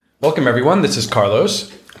Welcome, everyone. This is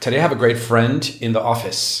Carlos. Today I have a great friend in the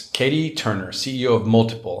office, Katie Turner, CEO of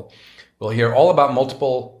Multiple. We'll hear all about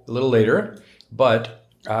Multiple a little later, but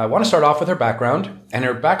I want to start off with her background. And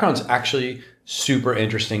her background's actually super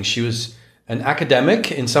interesting. She was an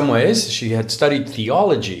academic in some ways. She had studied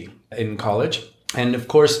theology in college. And of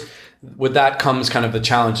course, with that comes kind of the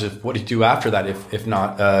challenge of what do you do after that if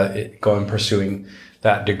not go and pursuing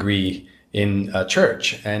that degree in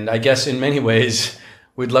church. And I guess in many ways,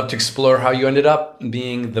 we'd love to explore how you ended up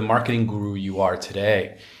being the marketing guru you are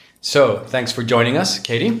today. So thanks for joining us,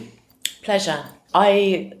 Katie. Pleasure.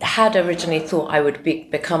 I had originally thought I would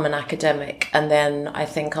become an academic, and then I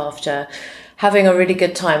think after having a really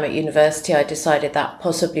good time at university, I decided that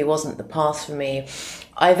possibly wasn't the path for me.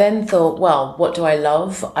 I then thought, well, what do I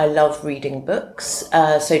love? I love reading books,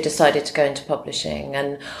 so decided to go into publishing.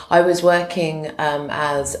 And I was working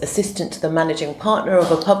as assistant to the managing partner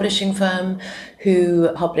of a publishing firm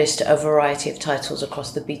who published a variety of titles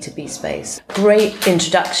across the B2B space. Great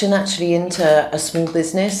introduction actually into a small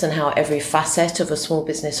business and how every facet of a small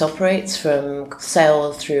business operates, from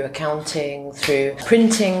sales through accounting, through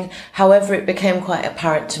printing. However, it became quite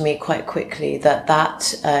apparent to me quite quickly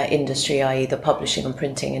that industry, i.e. the publishing and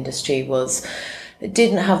printing industry,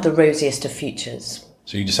 didn't have the rosiest of futures.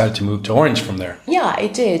 So you decided to move to Orange from there? Yeah, I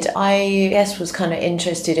did. I guess was kind of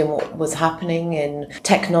interested in what was happening in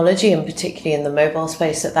technology, and particularly in the mobile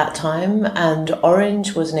space at that time. And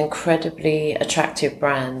Orange was an incredibly attractive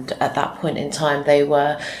brand at that point in time. They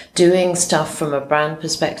were doing stuff from a brand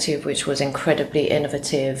perspective which was incredibly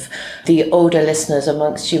innovative. The older listeners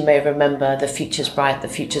amongst you may remember the Future's Bright, the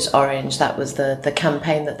Future's Orange. That was the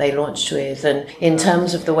campaign that they launched with. And in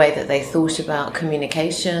terms of the way that they thought about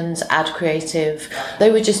communications, ad creative, they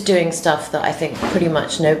were just doing stuff that I think pretty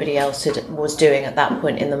much nobody else was doing at that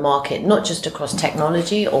point in the market, not just across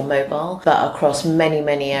technology or mobile, but across many,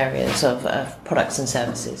 many areas of products and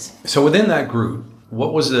services. So within that group,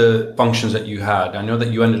 what was the functions that you had? I know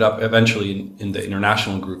that you ended up eventually in the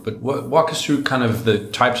international group, but walk us through kind of the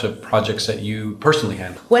types of projects that you personally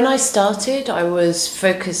handled. When I started, I was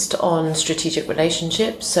focused on strategic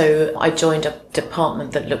relationships. So I joined a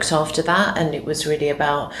department that looked after that, and it was really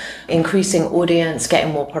about increasing audience,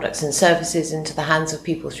 getting more products and services into the hands of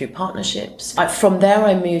people through partnerships. From there,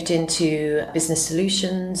 I moved into business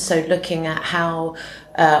solutions, so looking at how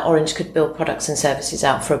Orange could build products and services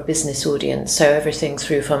out for a business audience. So everything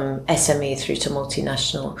through from SME through to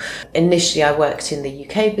multinational. Initially, I worked in the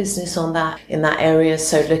UK business in that area.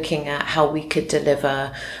 So looking at how we could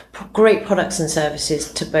deliver great products and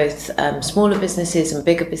services to both smaller businesses and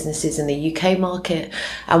bigger businesses in the UK market.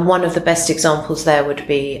 And one of the best examples there would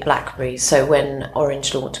be BlackBerry. So when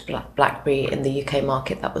Orange launched BlackBerry in the UK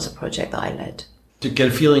market, that was a project that I led. To get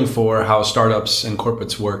a feeling for how startups and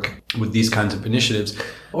corporates work with these kinds of initiatives,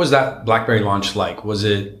 what was that BlackBerry launch like? Was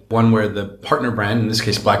it one where the partner brand, in this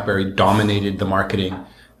case BlackBerry, dominated the marketing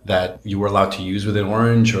that you were allowed to use within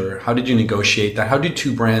Orange? Or how did you negotiate that? How did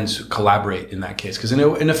two brands collaborate in that case? Because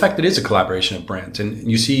in effect, it is a collaboration of brands. And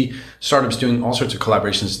you see startups doing all sorts of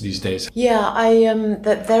collaborations these days. Yeah,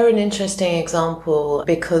 they're an interesting example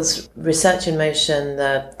because Research in Motion,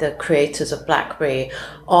 the creators of BlackBerry,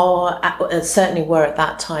 certainly were at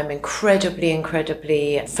that time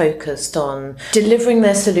incredibly focused on delivering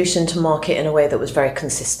their solution to market in a way that was very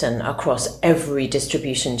consistent across every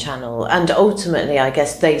distribution channel. And ultimately, I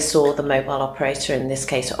guess they saw the mobile operator, in this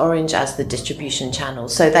case Orange, as the distribution channel.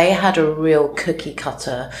 So they had a real cookie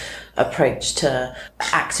cutter approach to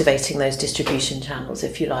activating those distribution channels,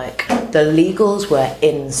 if you like. The legals were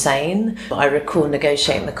insane. I recall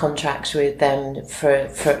negotiating the contracts with them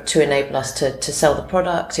to enable us to sell the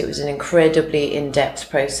product. It was an incredibly in-depth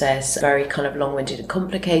process, very kind of long-winded and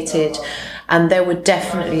complicated. And there were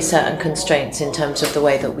definitely certain constraints in terms of the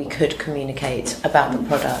way that we could communicate about the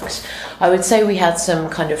product. I would say we had some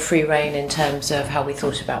kind of free rein in terms of how we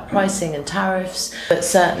thought about pricing and tariffs, but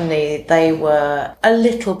certainly they were a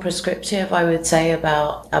little prescriptive, I would say,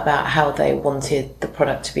 about how they wanted the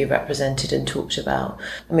product to be represented and talked about.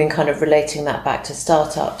 I mean, kind of relating that back to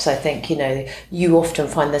startups, I think, you often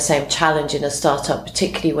find the same challenge in a startup,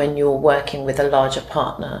 particularly when you're working with a larger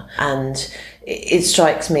partner. And it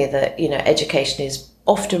strikes me that, education is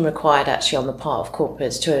often required actually on the part of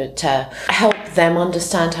corporates to help them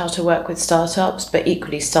understand how to work with startups, but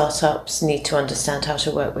equally startups need to understand how to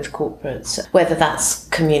work with corporates, whether that's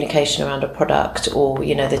communication around a product or,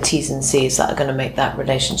 the T's and C's that are going to make that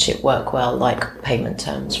relationship work well, like payment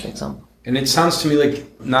terms, for example. And it sounds to me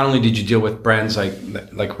like not only did you deal with brands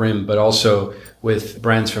like RIM, but also with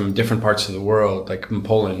brands from different parts of the world, like in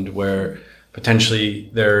Poland, where potentially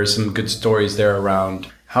there are some good stories there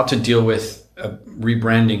around how to deal with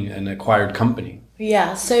rebranding an acquired company?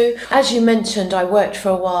 Yeah, so as you mentioned, I worked for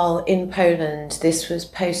a while in Poland. This was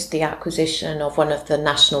post the acquisition of one of the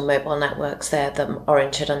national mobile networks there that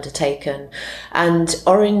Orange had undertaken. And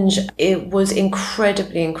Orange, it was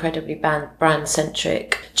incredibly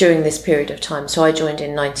brand-centric during this period of time. So I joined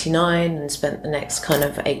in 99 and spent the next kind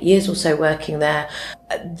of 8 years or so working there.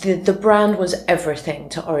 The brand was everything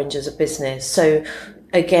to Orange as a business. So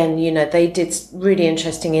again, they did really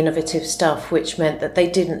interesting, innovative stuff, which meant that they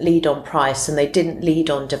didn't lead on price and they didn't lead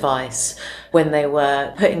on device when they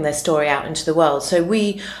were putting their story out into the world. So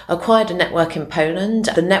we acquired a network in Poland.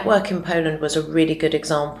 The network in Poland was a really good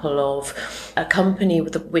example of a company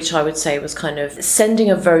which I would say was kind of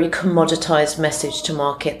sending a very commoditized message to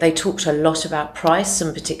market. They talked a lot about price,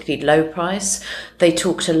 and particularly low price. They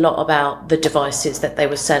talked a lot about the devices that they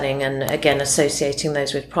were selling, and again, associating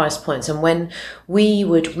those with price points. And when we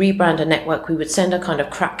would rebrand a network, we would send a kind of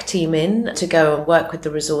crack team in to go and work with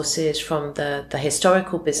the resources from the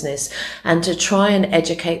historical business and to try and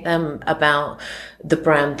educate them about the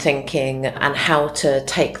brand thinking and how to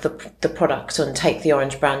take the product and take the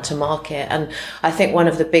Orange brand to market. And I think one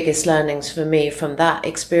of the biggest learnings for me from that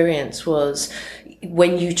experience was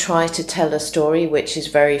when you try to tell a story which is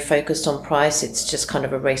very focused on price, it's just kind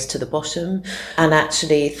of a race to the bottom. And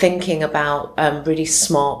actually thinking about really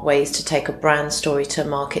smart ways to take a brand story to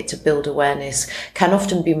market to build awareness can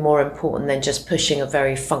often be more important than just pushing a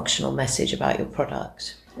very functional message about your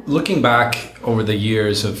product. Looking back over the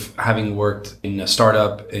years of having worked in a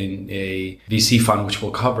startup, in a VC fund, which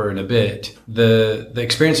we'll cover in a bit, the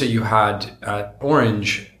experience that you had at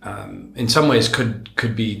Orange, in some ways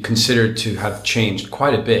could be considered to have changed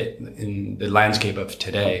quite a bit in the landscape of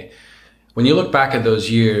today. When you look back at those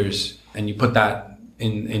years and you put that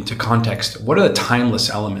into context, what are the timeless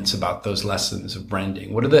elements about those lessons of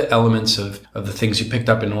branding? What are the elements of the things you picked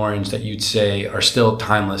up in Orange that you'd say are still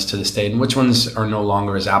timeless to this day? And which ones are no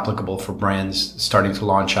longer as applicable for brands starting to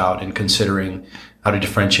launch out and considering how to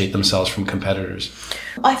differentiate themselves from competitors?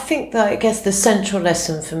 I think that, I guess, the central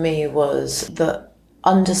lesson for me was that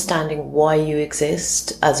understanding why you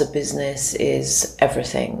exist as a business is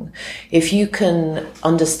everything. If you can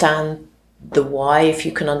understand the why, if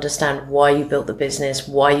you can understand why you built the business,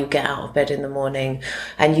 why you get out of bed in the morning,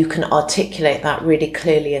 and you can articulate that really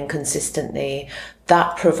clearly and consistently,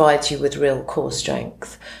 that provides you with real core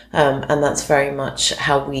strength. And that's very much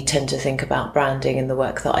how we tend to think about branding in the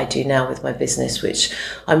work that I do now with my business, which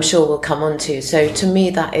I'm sure we'll come on to. So to me,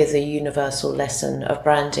 that is a universal lesson of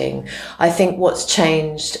branding. I think what's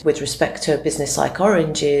changed with respect to a business like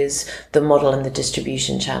Orange is the model and the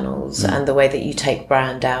distribution channels and the way that you take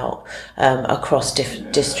brand out across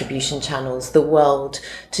different distribution channels. The world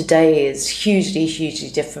today is hugely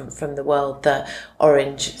different from the world that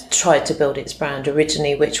Orange tried to build its brand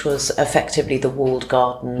originally, which was effectively the walled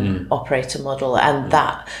garden operator model. And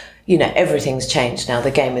that, everything's changed now. The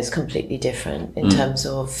game is completely different in terms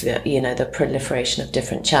of, the proliferation of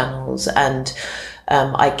different channels. And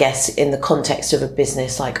I guess in the context of a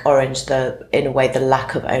business like Orange, in a way, the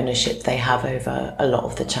lack of ownership they have over a lot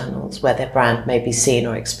of the channels where their brand may be seen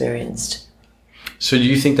or experienced. So do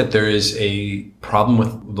you think that there is a problem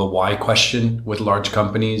with the why question with large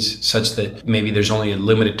companies, such that maybe there's only a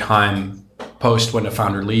limited time post when a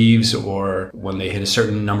founder leaves or when they hit a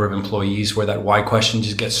certain number of employees where that why question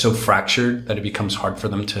just gets so fractured that it becomes hard for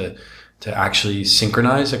them to actually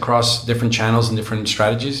synchronize across different channels and different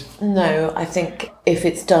strategies? No, I think if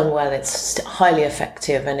it's done well, it's highly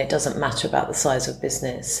effective and it doesn't matter about the size of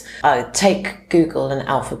business. Take Google and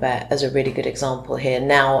Alphabet as a really good example here.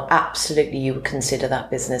 Now, absolutely you would consider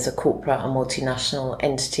that business a corporate, a multinational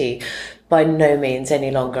entity, by no means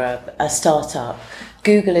any longer a startup.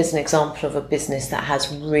 Google is an example of a business that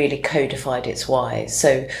has really codified its why.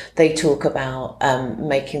 So they talk about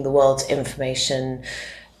making the world's information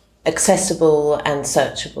accessible and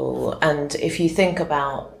searchable. And if you think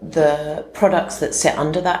about the products that sit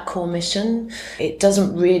under that core mission, it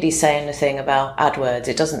doesn't really say anything about AdWords.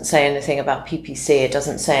 It doesn't say anything about PPC. It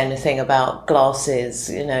doesn't say anything about glasses,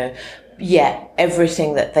 Yet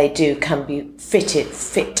everything that they do can be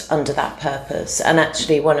fit under that purpose. And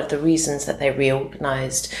actually one of the reasons that they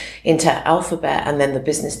reorganized into Alphabet and then the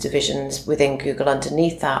business divisions within Google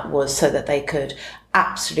underneath that was so that they could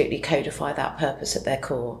absolutely codify that purpose at their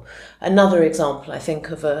core. Another example, I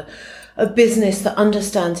think, of a business that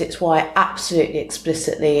understands its why absolutely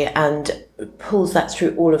explicitly and pulls that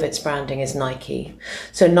through all of its branding is Nike.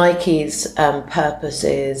 So Nike's purpose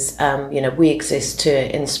is, we exist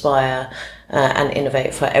to inspire and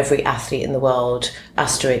innovate for every athlete in the world,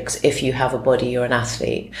 asterisk, if you have a body, you're an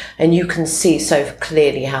athlete. And you can see so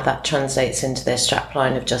clearly how that translates into their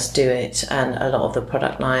strapline of Just Do It and a lot of the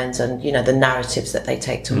product lines and, the narratives that they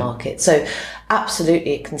take to market. So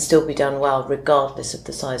absolutely, it can still be done well regardless of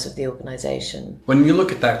the size of the organization. When you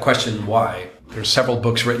look at that question, why? There's several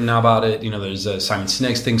books written about it. There's Simon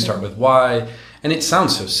Sinek's thing, Start With Why. And it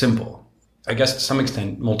sounds so simple. I guess to some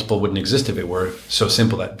extent, Multiple wouldn't exist if it were so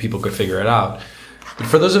simple that people could figure it out. But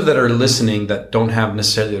for those of that are listening that don't have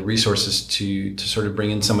necessarily the resources to sort of bring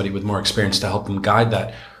in somebody with more experience to help them guide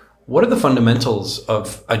that, what are the fundamentals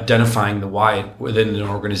of identifying the why within an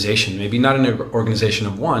organization? Maybe not an organization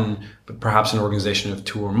of one, but perhaps an organization of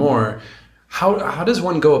two or more. How does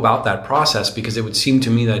one go about that process? Because it would seem to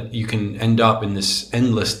me that you can end up in this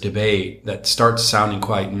endless debate that starts sounding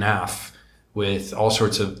quite naff with all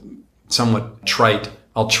sorts of somewhat trite,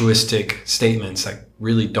 altruistic statements that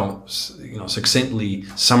really don't, succinctly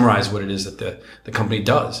summarize what it is that the company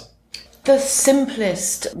does. The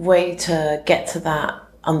simplest way to get to that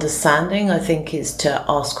understanding, I think, is to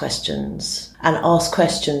ask questions and ask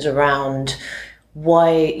questions around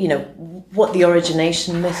why, what the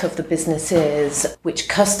origination myth of the business is, which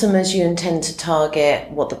customers you intend to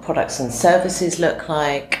target, what the products and services look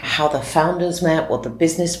like, how the founders met, what the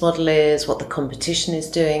business model is, what the competition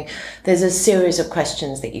is doing. There's a series of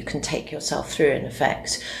questions that you can take yourself through in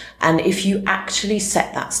effect. And if you actually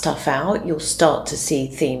set that stuff out, you'll start to see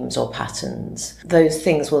themes or patterns. Those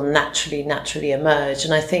things will naturally emerge.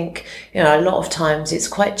 And I think, a lot of times it's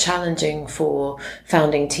quite challenging for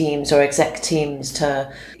founding teams or exec teams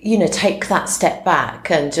to, take that step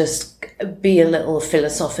back and just be a little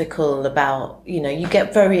philosophical about, you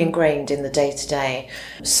get very ingrained in the day-to-day.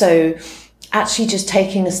 So actually just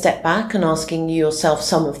taking a step back and asking yourself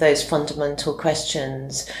some of those fundamental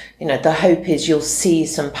questions, the hope is you'll see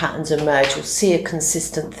some patterns emerge. You'll see a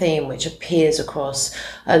consistent theme which appears across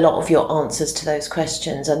a lot of your answers to those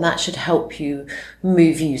questions. And that should help you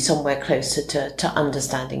move you somewhere closer to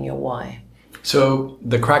understanding your why. So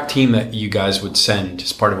the crack team that you guys would send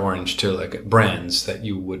as part of Orange to like brands that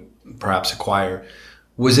you would perhaps acquire,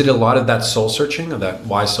 was it a lot of that soul searching, of that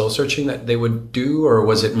why soul searching that they would do? Or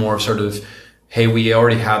was it more of sort of, hey, we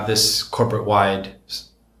already have this corporate wide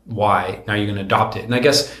why, now you're going to adopt it? And I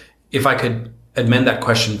guess if I could amend that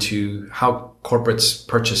question to how corporates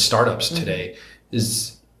purchase startups today,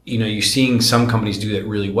 is, you're seeing some companies do that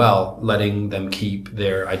really well, letting them keep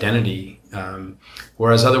their identity,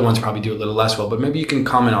 whereas other ones probably do it a little less well. But maybe you can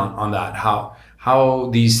comment on that, how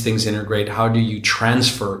these things integrate. How do you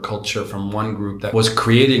transfer culture from one group that was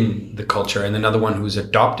creating the culture and another one who's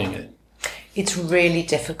adopting it? It's really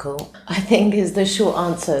difficult, I think, is the short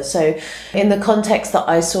answer. So in the context that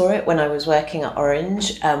I saw it when I was working at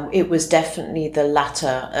Orange, it was definitely the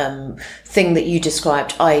latter thing that you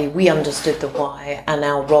described, i.e. we understood the why, and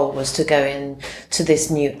our role was to go in to this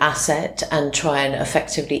new asset and try and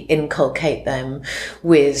effectively inculcate them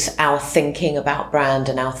with our thinking about brand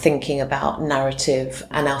and our thinking about narrative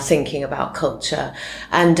and our thinking about culture.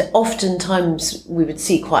 And oftentimes we would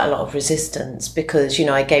see quite a lot of resistance because,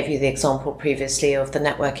 I gave you the example previously of the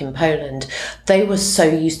network in Poland. They were so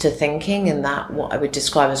used to thinking in that what I would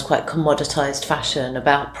describe as quite commoditized fashion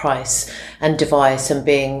about price and device and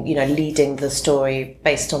being, leading the story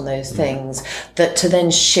based on those things, that to then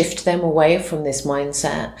shift them away from this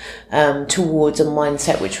mindset towards a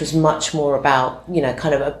mindset which was much more about,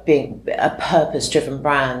 kind of being a purpose-driven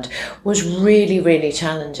brand was really, really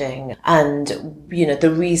challenging. And,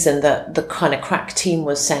 the reason that the kind of crack team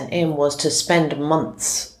was sent in was to spend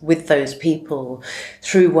months with those people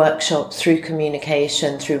through workshops, through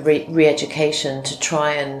communication, through re-education to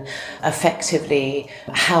try and effectively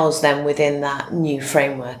house them within that new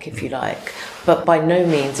framework, if you like. But by no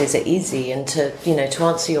means is it easy. And to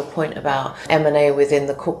answer your point about M&A within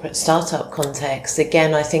the corporate startup context,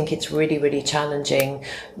 again, I think it's really, really challenging.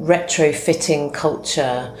 Retrofitting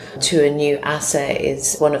culture to a new asset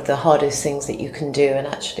is one of the hardest things that you can do. And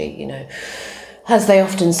actually, as they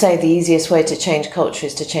often say, the easiest way to change culture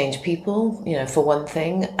is to change people, for one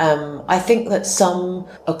thing. I think that some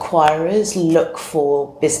acquirers look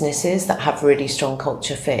for businesses that have really strong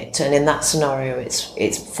culture fit. And in that scenario,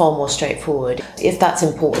 it's far more straightforward. If that's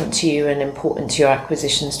important to you and important to your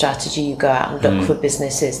acquisition strategy, you go out and look for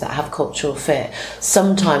businesses that have cultural fit.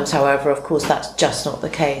 Sometimes, however, of course, that's just not the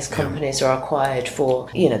case. Companies are acquired for,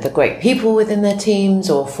 the great people within their teams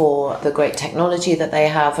or for the great technology that they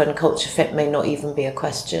have, and culture fit may not even be a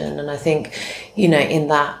question. And I think, in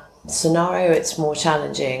that scenario, it's more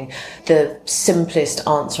challenging. The simplest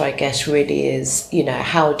answer, I guess, really is,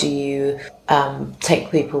 how do you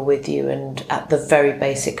take people with you, and at the very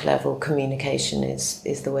basic level, communication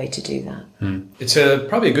is the way to do that. It's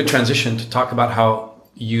probably a good transition to talk about how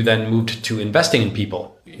you then moved to investing in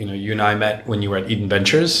people. You and I met when you were at Eden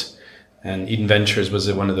Ventures, and Eden Ventures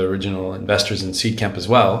was one of the original investors in Seedcamp as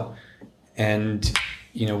well. And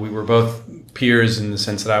we were both peers in the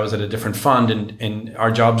sense that I was at a different fund, and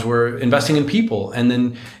our jobs were investing in people. And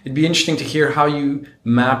then it'd be interesting to hear how you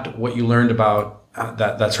mapped what you learned about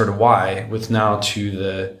that sort of why with now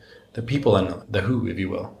to the people and the who, if you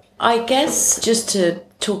will. I guess just to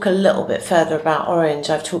talk a little bit further about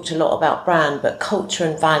Orange, I've talked a lot about brand, but culture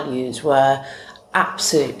and values were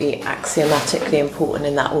absolutely axiomatically important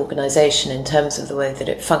in that organisation in terms of the way that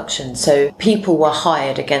it functioned. So people were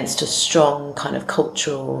hired against a strong kind of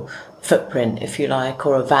cultural footprint, if you like,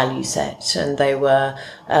 or a value set, and they were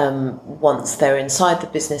once they're inside the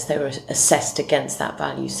business, they were assessed against that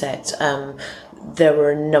value set. There were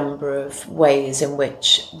a number of ways in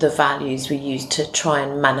which the values were used to try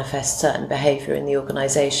and manifest certain behaviour in the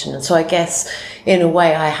organisation. And so I guess in a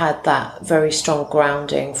way I had that very strong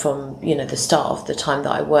grounding from, the start of the time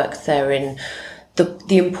that I worked there in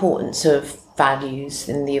the importance of values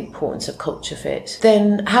and the importance of culture fit.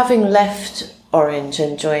 Then having left Orange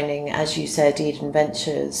and joining, as you said, Eden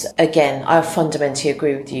Ventures, again, I fundamentally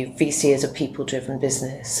agree with you. VC is a people-driven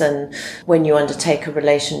business, and when you undertake a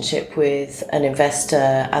relationship with an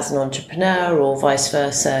investor as an entrepreneur or vice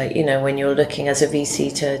versa, when you're looking as a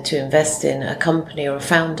VC to invest in a company or a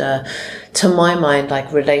founder, to my mind, like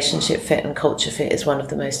relationship fit and culture fit is one of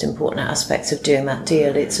the most important aspects of doing that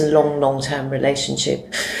deal. It's a long-term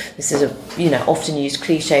relationship. This is a, often used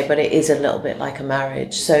cliche, but it is a little bit like a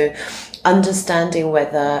marriage. So understanding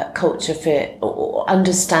culture fit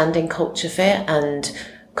and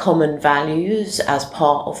common values as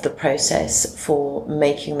part of the process for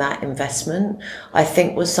making that investment, I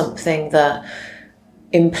think was something that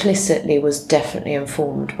implicitly was definitely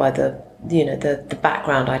informed by the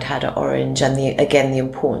background I'd had at Orange and the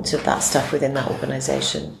importance of that stuff within that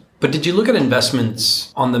organisation. But did you look at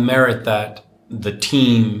investments on the merit that the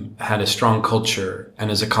team had a strong culture, and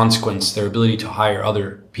as a consequence, their ability to hire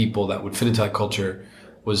other people that would fit into that culture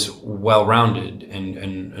was well-rounded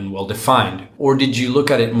and well-defined? Or did you look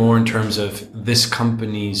at it more in terms of this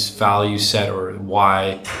company's value set or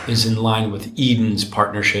why is in line with Eden's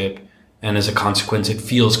partnership, and as a consequence, it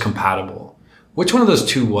feels compatible? Which one of those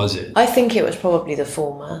two was it? I think it was probably the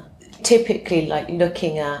former. Typically, like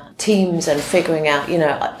looking at teams and figuring out,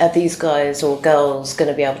 are these guys or girls going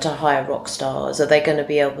to be able to hire rock stars? Are they going to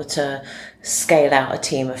be able to scale out a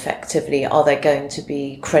team effectively? Are they going to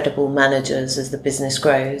be credible managers as the business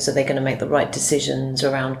grows? Are they going to make the right decisions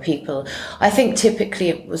around people? I think typically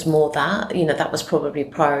it was more that, that was probably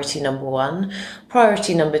priority number one.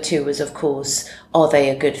 Priority number two was, of course, are they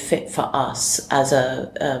a good fit for us as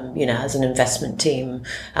as an investment team?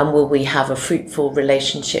 And will we have a fruitful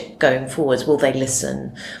relationship going forwards? Will they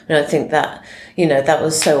listen? I think that, that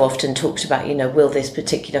was so often talked about, will this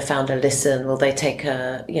particular founder listen? Will they take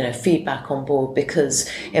feedback on board? Because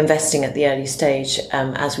investing at the early stage,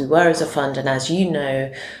 as we were as a fund, and as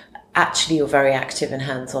actually you're very active and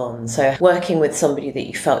hands-on. So working with somebody that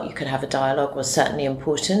you felt you could have a dialogue was certainly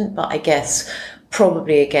important. But I guess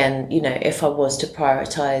probably again, if I was to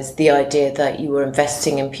prioritize, the idea that you were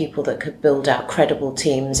investing in people that could build out credible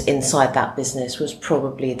teams inside that business was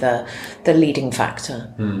probably the leading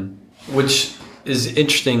factor. Which is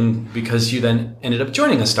interesting because you then ended up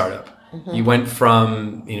joining a startup. Mm-hmm. You went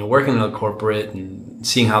from working in a corporate and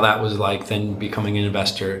seeing how that was like, then becoming an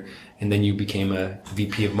investor, and then you became a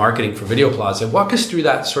VP of marketing for Video Plaza. Walk us through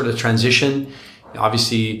that sort of transition.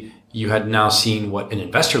 Obviously, you had now seen what an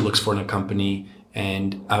investor looks for in a company,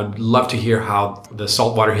 and I would love to hear how the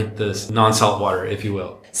salt water hit the non-salt water, if you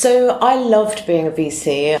will. So I loved being a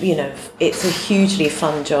VC. It's a hugely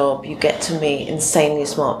fun job. You get to meet insanely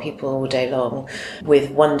smart people all day long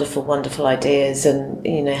with wonderful, wonderful ideas, and,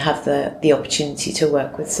 have the opportunity to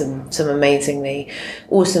work with some amazingly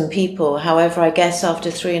awesome people. However, I guess after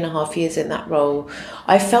 3.5 years in that role,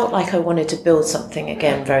 I felt like I wanted to build something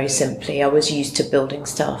again, very simply. I was used to building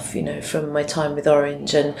stuff, from my time with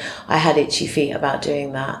Orange, and I had itchy feet about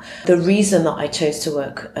doing that. The reason that I chose to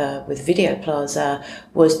work with Video Plaza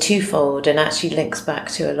was twofold, and actually links back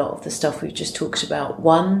to a lot of the stuff we've just talked about.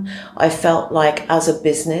 One, I felt like as a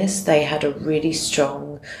business, they had a really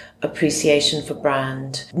strong appreciation for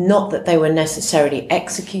brand. Not that they were necessarily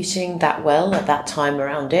executing that well at that time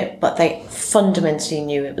around it, but they fundamentally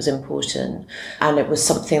knew it was important and it was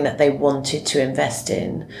something that they wanted to invest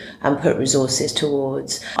in and put resources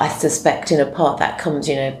towards. I suspect in a part that comes,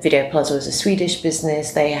 Video Plaza was a Swedish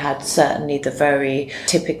business. They had certainly the very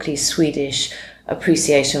typically Swedish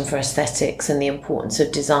appreciation for aesthetics and the importance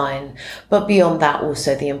of design, but beyond that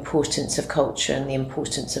also the importance of culture and the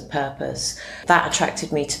importance of purpose. That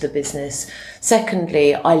attracted me to the business.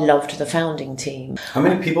 Secondly, I loved the founding team. How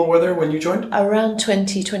many people were there when you joined? Around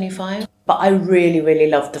 20, 25. But I really, really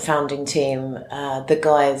loved the founding team. The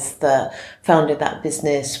guys that founded that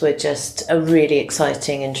business were just a really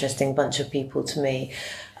exciting, interesting bunch of people to me.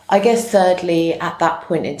 I guess thirdly, at that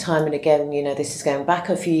point in time, and again, this is going back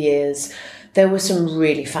a few years, there was some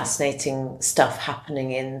really fascinating stuff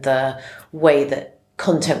happening in the way that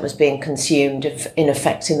content was being consumed, in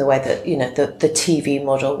affecting the way that, the TV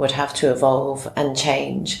model would have to evolve and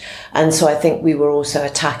change. And so I think we were also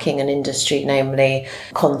attacking an industry, namely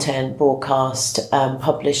content, broadcast,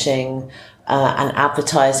 publishing, and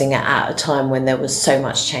advertising at a time when there was so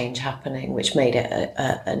much change happening, which made it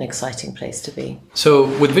an exciting place to be. So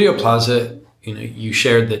with Video Plaza, you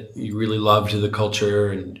shared that you really loved the culture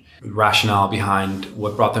and rationale behind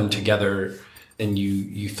what brought them together, and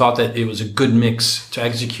you thought that it was a good mix to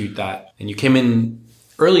execute that, and you came in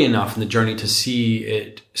early enough in the journey to see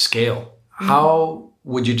it scale. Mm-hmm. How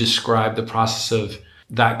would you describe the process of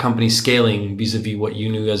that company scaling vis-a-vis what you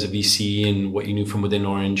knew as a VC and what you knew from within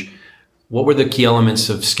Orange? What were the key elements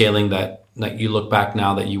of scaling that you look back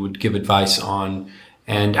now that you would give advice on?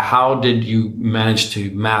 And how did you manage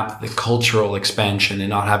to map the cultural expansion and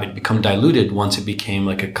not have it become diluted once it became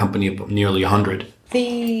like a company of nearly 100?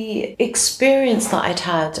 The experience that I'd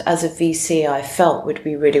had as a VC, I felt would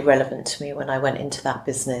be really relevant to me when I went into that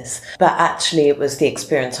business. But actually, it was the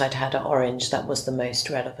experience I'd had at Orange that was the most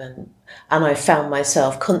relevant. And I found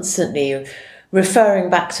myself constantly referring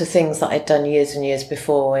back to things that I'd done years and years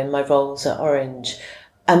before in my roles at Orange.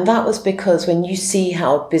 And that was because when you see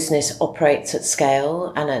how a business operates at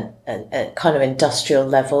scale and a kind of industrial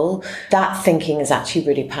level, that thinking is actually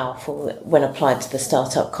really powerful when applied to the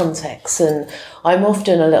startup context. And I'm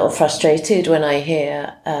often a little frustrated when I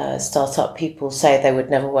hear startup people say they would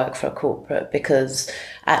never work for a corporate, because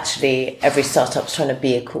actually every startup's trying to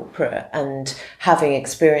be a corporate, and having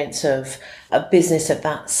experience of a business of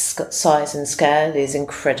that size and scale is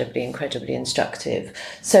incredibly, incredibly instructive.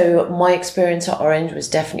 So my experience at Orange was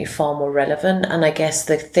definitely far more relevant. And I guess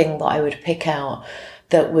the thing that I would pick out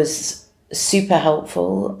that was super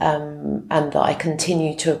helpful and that I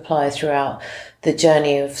continue to apply throughout the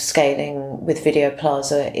journey of scaling with Video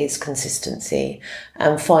Plaza is consistency,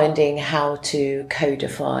 and finding how to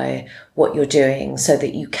codify what you're doing so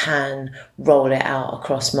that you can roll it out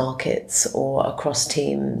across markets or across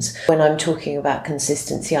teams. When I'm talking about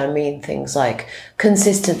consistency, I mean things like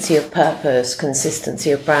consistency of purpose, consistency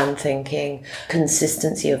of brand thinking,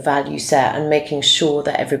 consistency of value set, and making sure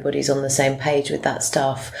that everybody's on the same page with that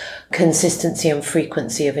stuff, consistency and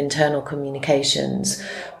frequency of internal communications.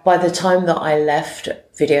 By the time that I left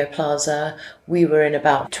Video Plaza, we were in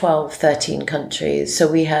about 12, 13 countries.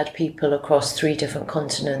 So we had people across 3 different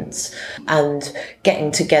continents, and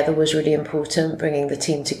getting together was really important, bringing the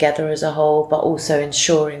team together as a whole, but also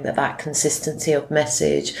ensuring that that consistency of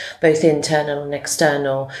message, both internal and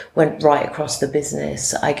external, went right across the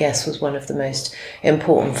business, I guess was one of the most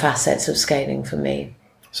important facets of scaling for me.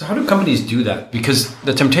 So how do companies do that? Because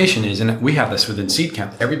the temptation is, and we have this within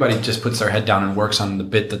Seedcamp, everybody just puts their head down and works on the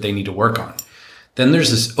bit that they need to work on. Then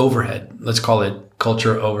there's this overhead, let's call it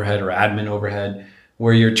culture overhead or admin overhead,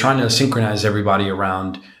 where you're trying to synchronize everybody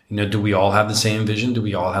around, do we all have the same vision? Do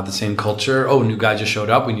we all have the same culture? Oh, new guy just showed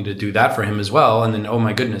up. We need to do that for him as well. And then, oh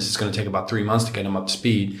my goodness, it's going to take about 3 months to get him up to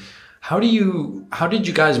speed. How did you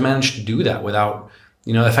guys manage to do that without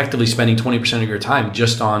effectively spending 20% of your time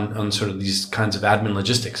just on sort of these kinds of admin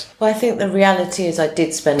logistics? Well, I think the reality is I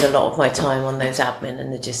did spend a lot of my time on those admin and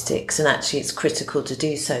logistics, and actually it's critical to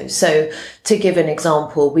do so. So to give an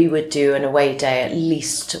example, we would do an away day at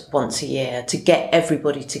least once a year to get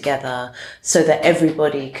everybody together so that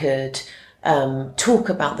everybody could talk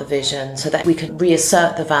about the vision, so that we could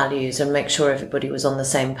reassert the values and make sure everybody was on the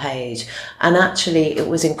same page. And actually it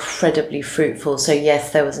was incredibly fruitful. So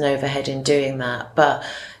yes, there was an overhead in doing that, but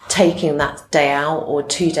taking that day out or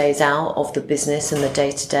 2 days out of the business and the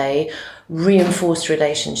day-to-day reinforced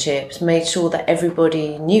relationships, made sure that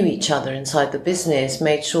everybody knew each other inside the business,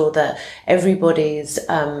 made sure that everybody's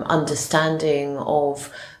understanding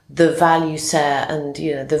of the value set and,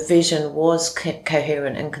 the vision was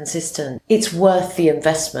coherent and consistent, it's worth the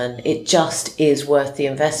investment. It just is worth the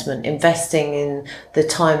investment. Investing in the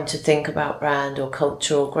time to think about brand or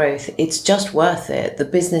culture or growth, it's just worth it. The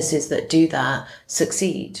businesses that do that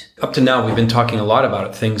succeed. Up to now, we've been talking a lot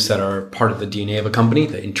about things that are part of the DNA of a company,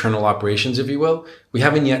 the internal operations, if you will. We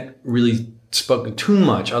haven't yet really spoken too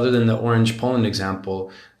much, other than the Orange Poland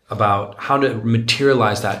example, about how to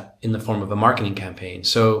materialize that in the form of a marketing campaign.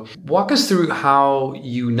 So walk us through how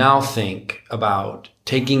you now think about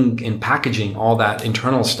taking and packaging all that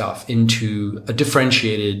internal stuff into a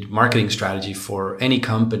differentiated marketing strategy for any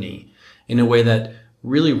company in a way that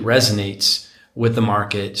really resonates with the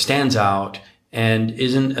market, stands out, and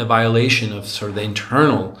isn't a violation of sort of the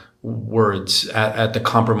internal words at the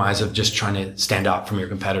compromise of just trying to stand out from your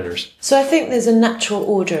competitors. So I think there's a natural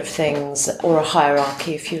order of things, or a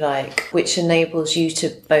hierarchy, if you like, which enables you to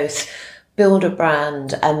both build a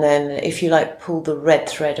brand and then, if you like, pull the red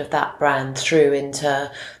thread of that brand through into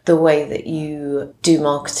the way that you do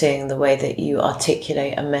marketing, the way that you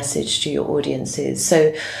articulate a message to your audiences.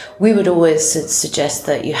 So we would always suggest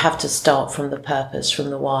that you have to start from the purpose, from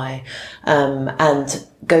the why, and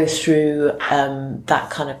go through that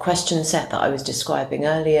kind of question set that I was describing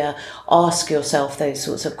earlier. Ask yourself those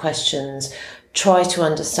sorts of questions. Try to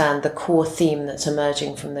understand the core theme that's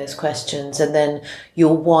emerging from those questions, and then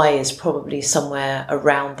your why is probably somewhere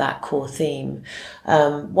around that core theme.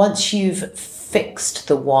 Once you've fixed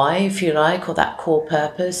the why, if you like, or that core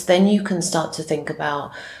purpose, then you can start to think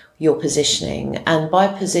about your positioning. And by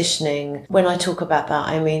positioning, when I talk about that,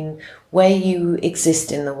 I mean where you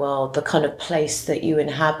exist in the world, the kind of place that you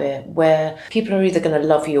inhabit, where people are either going to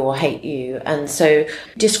love you or hate you. And so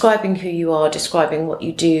describing who you are, describing what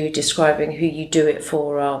you do, describing who you do it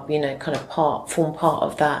for are, kind of form part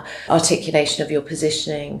of that articulation of your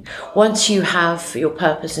positioning. Once you have your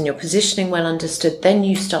purpose and your positioning well understood, then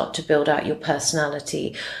you start to build out your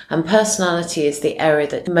personality. And personality is the area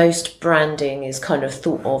that most branding is kind of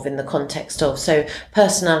thought of in the context of. So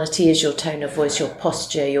personality is your tone of voice, your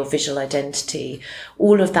posture, your visual identity,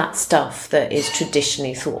 all of that stuff that is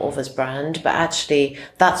traditionally thought of as brand, but actually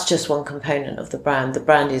that's just one component of the brand. The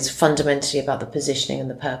brand is fundamentally about the positioning and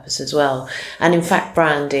the purpose as well. And in fact,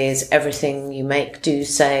 brand is everything you make, do,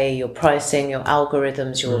 say, your pricing, your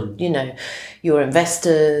algorithms, your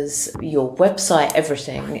investors, your website,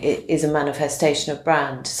 everything is a manifestation of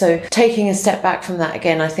brand. So taking a step back from that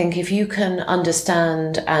again, I think if you can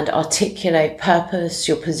understand and articulate purpose,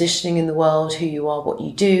 your positioning in the world, who you are, what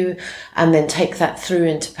you do, and then take that through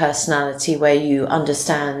into personality where you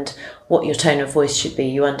understand what your tone of voice should be,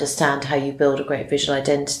 you understand how you build a great visual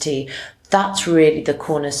identity, that's really the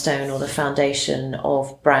cornerstone or the foundation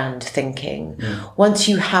of brand thinking. Once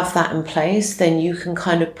you have that in place, then you can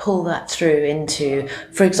kind of pull that through into,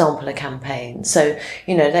 for example, a campaign. So,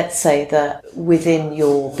 let's say that within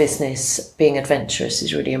your business, being adventurous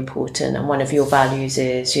is really important. And one of your values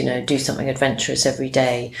is, do something adventurous every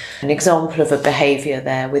day. An example of a behavior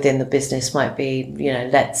there within the business might be,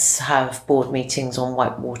 let's have board meetings on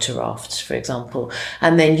whitewater rafts, for example.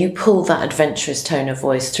 And then you pull that adventurous tone of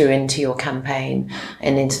voice through into your campaign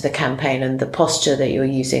and into the campaign and the posture that you're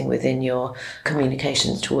using within your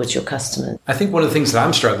communications towards your customers. I think one of the things that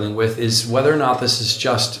I'm struggling with is whether or not this is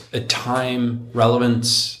just a time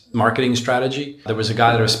relevance marketing strategy. There was a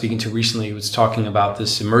guy that I was speaking to recently who was talking about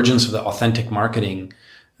this emergence of the authentic marketing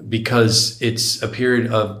because it's a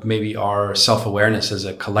period of maybe our self-awareness as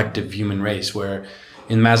a collective human race, where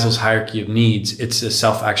in Maslow's hierarchy of needs, it's a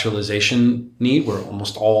self-actualization need. We're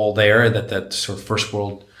almost all there at that sort of first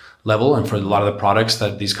world level. And for a lot of the products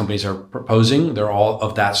that these companies are proposing, they're all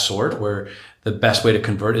of that sort, where the best way to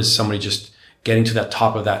convert is somebody just getting to that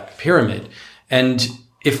top of that pyramid. And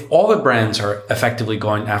if all the brands are effectively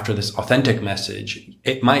going after this authentic message,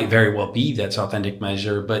 it might very well be that's authentic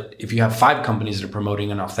measure. But if you have 5 companies that are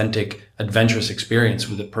promoting an authentic, adventurous experience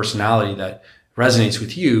with a personality that resonates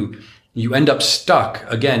with you, you end up stuck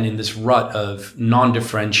again in this rut of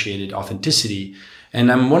non-differentiated authenticity. And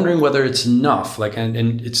I'm wondering whether it's enough,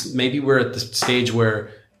 and it's maybe we're at the stage where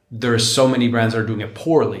there are so many brands that are doing it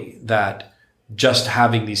poorly that just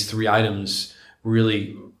having these 3 items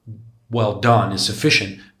really well done is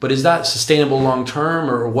sufficient. But is that sustainable long term,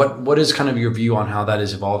 or what is kind of your view on how that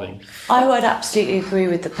is evolving? I would absolutely agree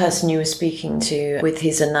with the person you were speaking to with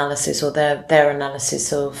his analysis, or their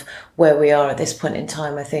analysis of where we are at this point in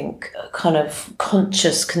time. I think kind of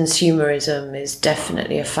conscious consumerism is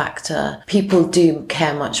definitely a factor. People do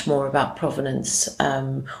care much more about provenance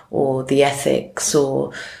or the ethics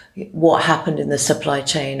or what happened in the supply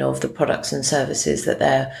chain of the products and services that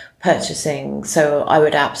they're purchasing. So I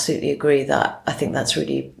would absolutely agree that I think that's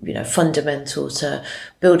really, fundamental to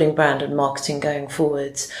building brand and marketing going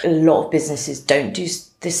forwards. A lot of businesses don't do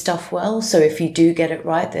this stuff well. So if you do get it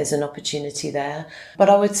right, there's an opportunity there. But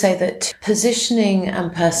I would say that positioning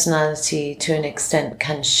and personality to an extent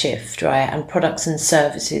can shift, right? And products and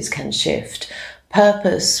services can shift.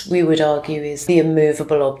 Purpose, we would argue, is the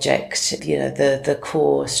immovable object, the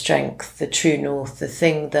core strength, the true north, the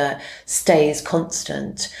thing that stays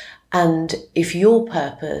constant. And if your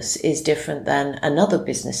purpose is different than another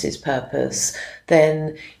business's purpose,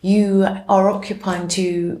 then you are occupying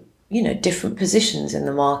two different positions in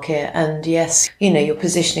the market. And yes, your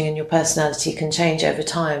positioning and your personality can change over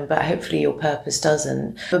time, but hopefully your purpose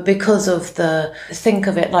doesn't. But because of think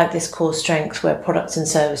of it like this core strength where products and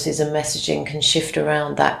services and messaging can shift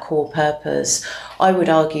around that core purpose, I would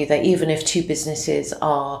argue that even if two businesses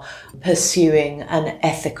are pursuing an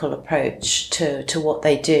ethical approach to what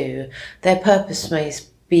they do, their purpose may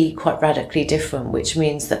be quite radically different, which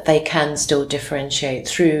means that they can still differentiate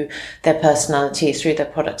through their personality, through their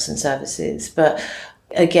products and services. But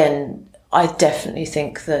again, I definitely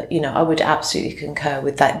think that, I would absolutely concur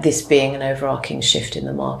with that, this being an overarching shift in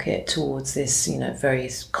the market towards this, very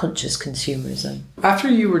conscious consumerism. After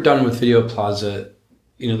you were done with Video Plaza,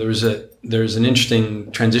 there's an interesting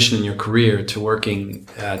transition in your career to working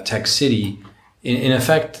at Tech City. In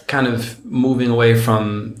effect, kind of moving away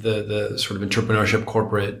from the sort of entrepreneurship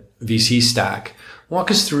corporate VC stack. Walk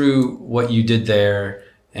us through what you did there.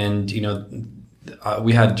 And,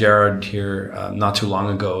 we had Gerard here not too long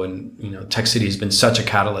ago, and, Tech City has been such a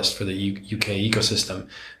catalyst for the UK ecosystem.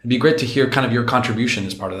 It'd be great to hear kind of your contribution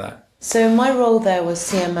as part of that. So my role there was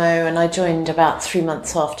CMO, and I joined about 3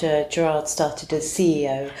 months after Gerard started as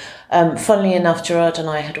CEO. Funnily enough, Gerard and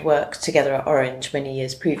I had worked together at Orange many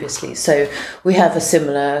years previously. So we have a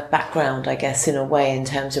similar background, I guess, in a way, in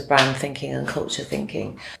terms of brand thinking and culture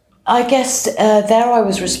thinking. I guess there I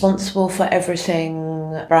was responsible for everything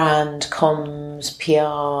brand, comms,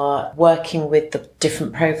 PR, working with the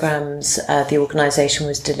different programs the organisation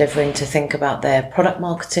was delivering to think about their product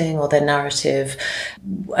marketing or their narrative,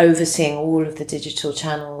 overseeing all of the digital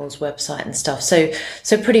channels, website and stuff. So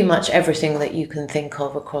pretty much everything that you can think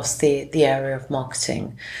of across the area of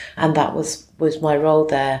marketing. And that was my role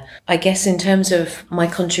there. I guess in terms of my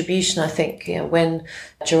contribution, I think when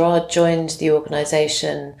Gerard joined the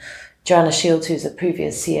organisation, Joanna Shields, who's the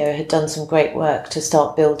previous CEO, had done some great work to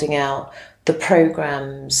start building out the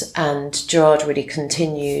programs, and Gerard really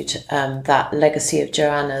continued that legacy of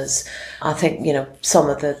Joanna's. I think, some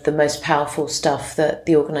of the most powerful stuff that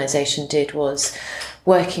the organisation did was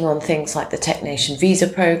working on things like the Tech Nation visa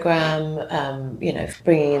program,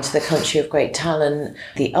 bringing into the country of great talent,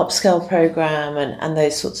 the upscale program and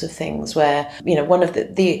those sorts of things where, one of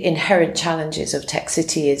the inherent challenges of Tech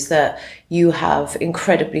City is that you have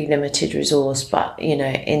incredibly limited resource, but,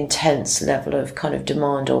 intense level of kind of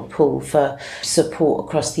demand or pull for support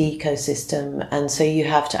across the ecosystem. And so you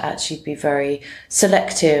have to actually be very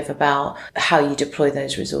selective about how you deploy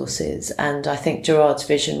those resources. And I think Gerard's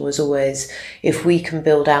vision was always, if we can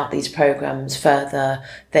build out these programs further,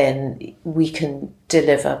 then we can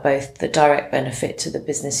deliver both the direct benefit to the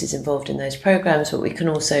businesses involved in those programs, but we can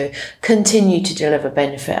also continue to deliver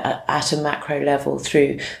benefit at a macro level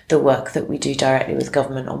through the work that we do directly with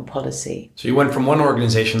government on policy. So you went from one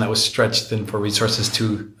organization that was stretched thin for resources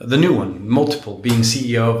to the new one, Multiple, being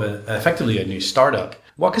CEO of effectively a new startup.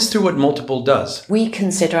 Walk us through what Multiple does. We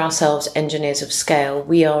consider ourselves engineers of scale.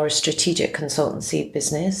 We are a strategic consultancy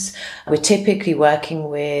business. We're typically working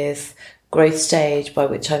with growth stage, by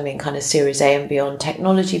which I mean kind of Series A and beyond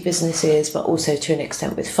technology businesses, but also to an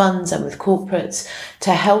extent with funds and with corporates,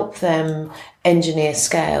 to help them engineer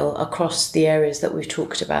scale across the areas that we've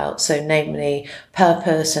talked about. So namely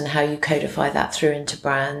purpose and how you codify that through into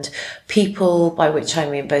brand. People, by which I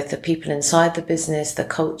mean both the people inside the business, the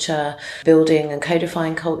culture, building and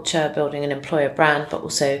codifying culture, building an employer brand, but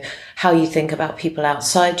also how you think about people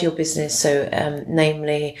outside your business. So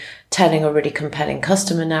namely telling a really compelling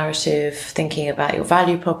customer narrative, thinking about your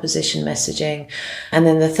value proposition messaging. And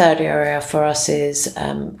then the third area for us is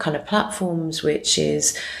kind of platforms, which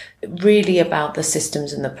is really about the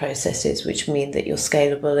systems and the processes, which mean that you're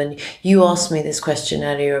scalable. And you asked me this question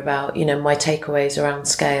earlier about, my takeaways around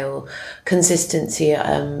scale. Consistency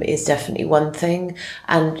is definitely one thing,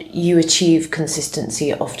 and you achieve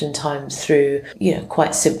consistency oftentimes through,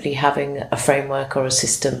 quite simply having a framework or a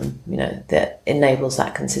system, that enables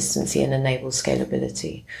that consistency and enables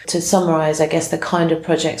scalability. To summarize, I guess the kind of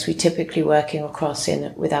projects we typically working across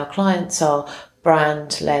with our clients are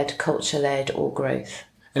brand-led, culture-led, or growth.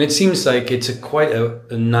 And it seems like it's quite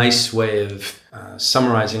a nice way of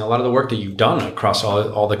summarizing a lot of the work that you've done across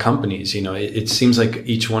all the companies. It seems like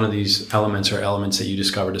each one of these elements are elements that you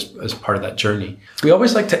discovered as part of that journey. We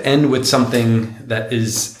always like to end with something that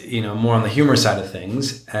is, more on the humor side of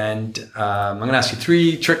things. And I'm going to ask you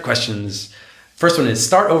 3 trick questions. First one is,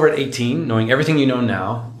 start over at 18, knowing everything you know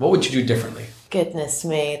now. What would you do differently? Goodness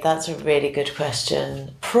me, that's a really good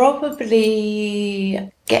question.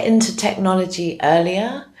 Probably get into technology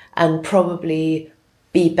earlier and probably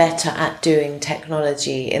be better at doing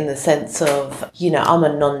technology in the sense of, I'm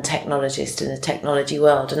a non-technologist in the technology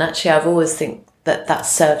world. And actually, I've always think that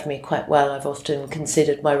served me quite well. I've often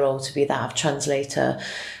considered my role to be that of translator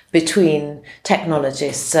between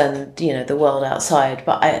technologists and, the world outside.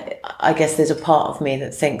 But I guess there's a part of me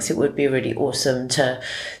that thinks it would be really awesome to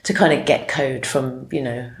kind of get code from,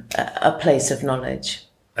 a place of knowledge.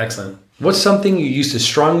 Excellent. What's something you used to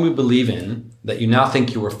strongly believe in that you now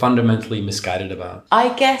think you were fundamentally misguided about?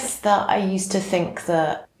 I guess that I used to think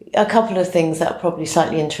that a couple of things that are probably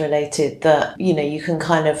slightly interrelated, that, you can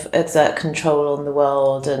kind of exert control on the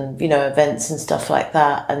world and, events and stuff like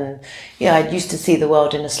that. And, I used to see the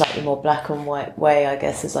world in a slightly more black and white way. I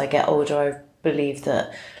guess as I get older, I believe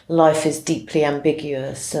that life is deeply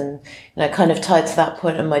ambiguous, and kind of tied to that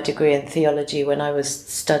point in my degree in theology. When I was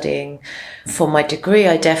studying for my degree,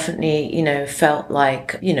 I definitely felt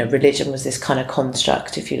like religion was this kind of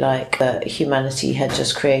construct, if you like, that humanity had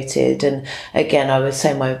just created. And again, I would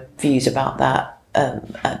say my views about that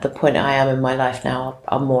at the point I am in my life now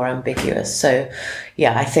are more ambiguous. So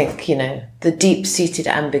yeah, I think the deep-seated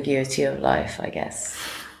ambiguity of life, I guess.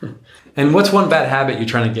 And what's one bad habit you're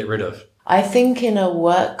trying to get rid of? I think in a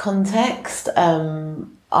work context,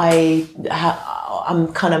 I'm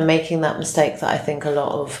kind of making that mistake that I think a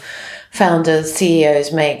lot of founders,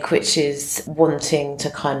 CEOs make, which is wanting to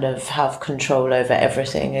kind of have control over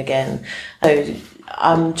everything again. So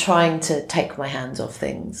I'm trying to take my hands off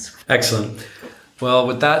things. Excellent. Well,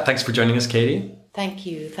 with that, thanks for joining us, Katie. Thank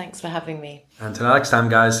you. Thanks for having me. Until next time,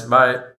 guys. Bye.